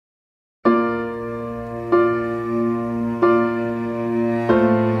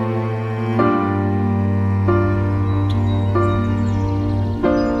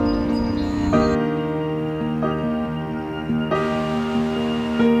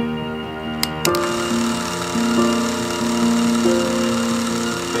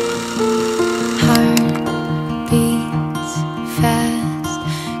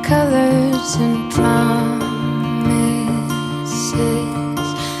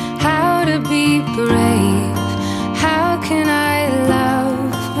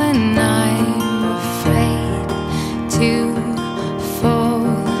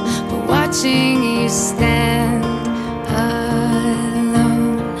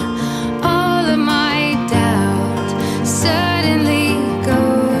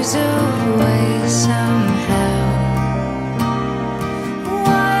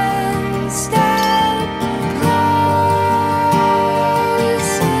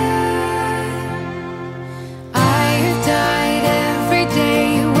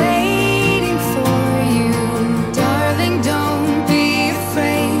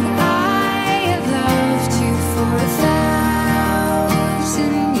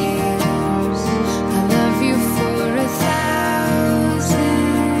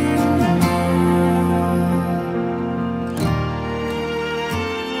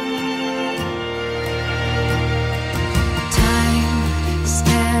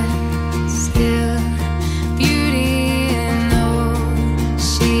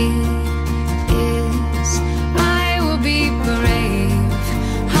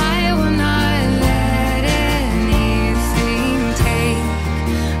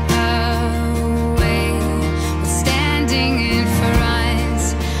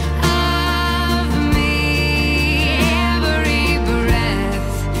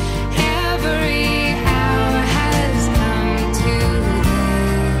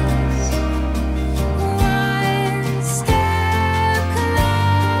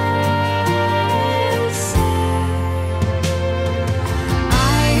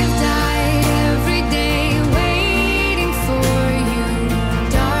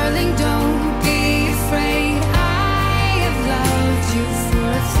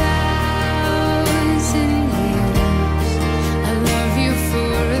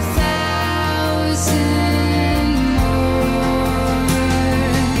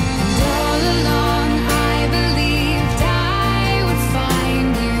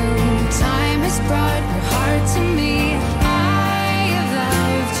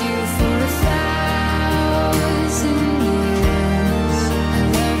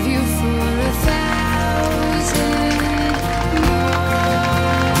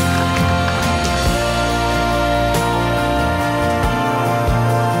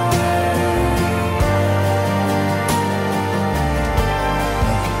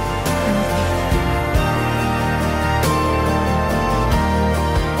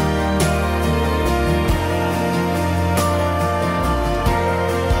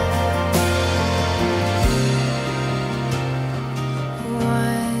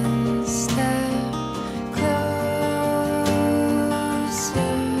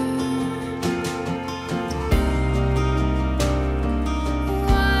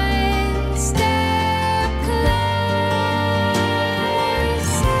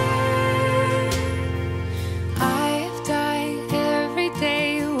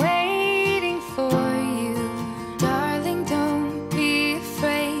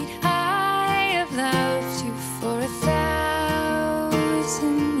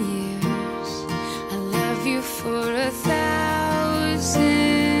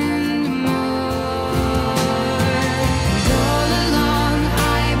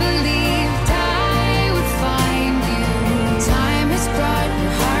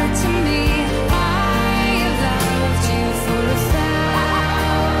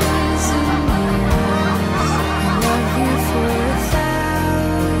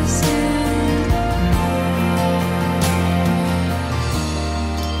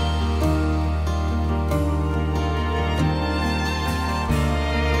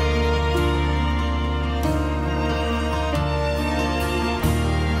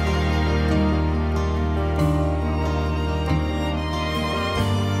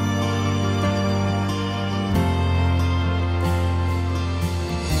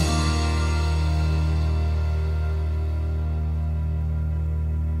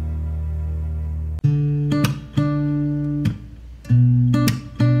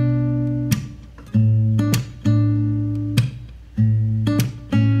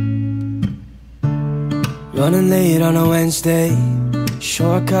Running late on a Wednesday,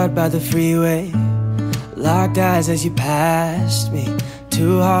 shortcut by the freeway. Locked eyes as you passed me,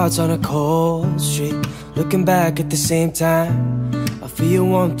 two hearts on a cold street. Looking back at the same time, I feel your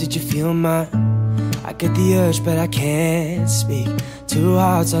warmth, did you feel mine? I get the urge but I can't speak, two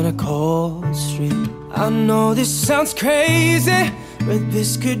hearts on a cold street. I know this sounds crazy, but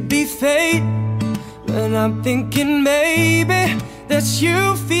this could be fate. When I'm thinking maybe that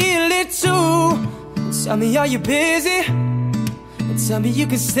you feel it too. Tell me, are you busy? And tell me you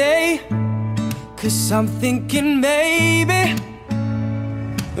can stay, 'cause I'm thinking maybe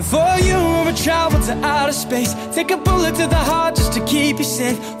for you I would travel to outer space, take a bullet to the heart just to keep you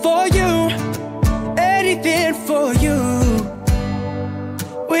safe. For you, anything for you.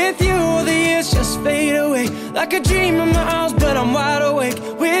 With you, all the years just fade away, like a dream in my arms, but I'm wide awake.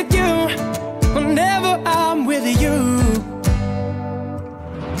 With you, whenever I'm with you.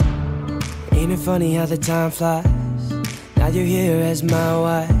 Ain't it funny how the time flies? Now you're here as my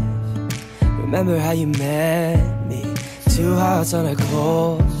wife. Remember how you met me? Two hearts on a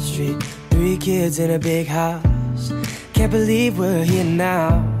cold street, three kids in a big house. Can't believe we're here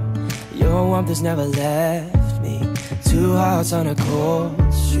now. Your warmth has never left me. Two hearts on a cold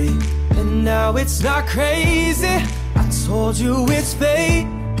street. And now it's not crazy, I told you it's fate.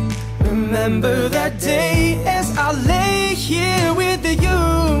 Remember that day as I lay here with you.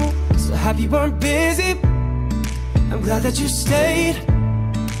 So happy you weren't busy, I'm glad that you stayed.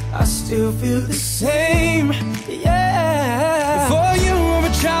 I still feel the same, yeah. For you, I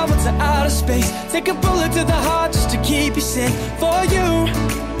would travel to outer space, take a bullet to the heart just to keep you safe. For you,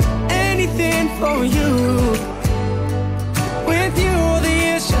 anything for you. With you, all the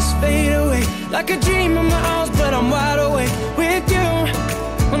years just fade away, like a dream in my arms, but I'm wide awake. With you,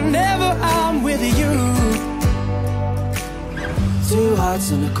 whenever I'm with you. Two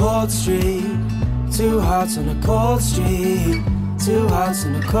hearts on a cold street, two hearts on a cold street, two hearts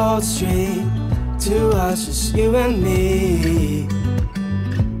on a cold street, two hearts, just you and me.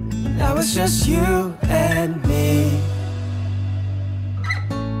 Now it's just you and me.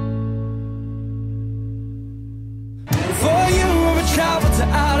 For you, I would travel to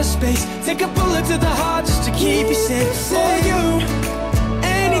outer space, take a bullet to the heart just to keep you safe. For you,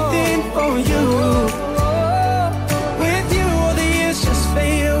 anything for you. With you, all the years just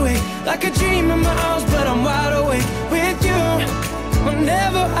fade away, like a dream in my arms, but I'm wide awake. With you,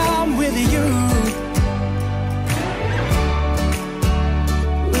 whenever I'm with you.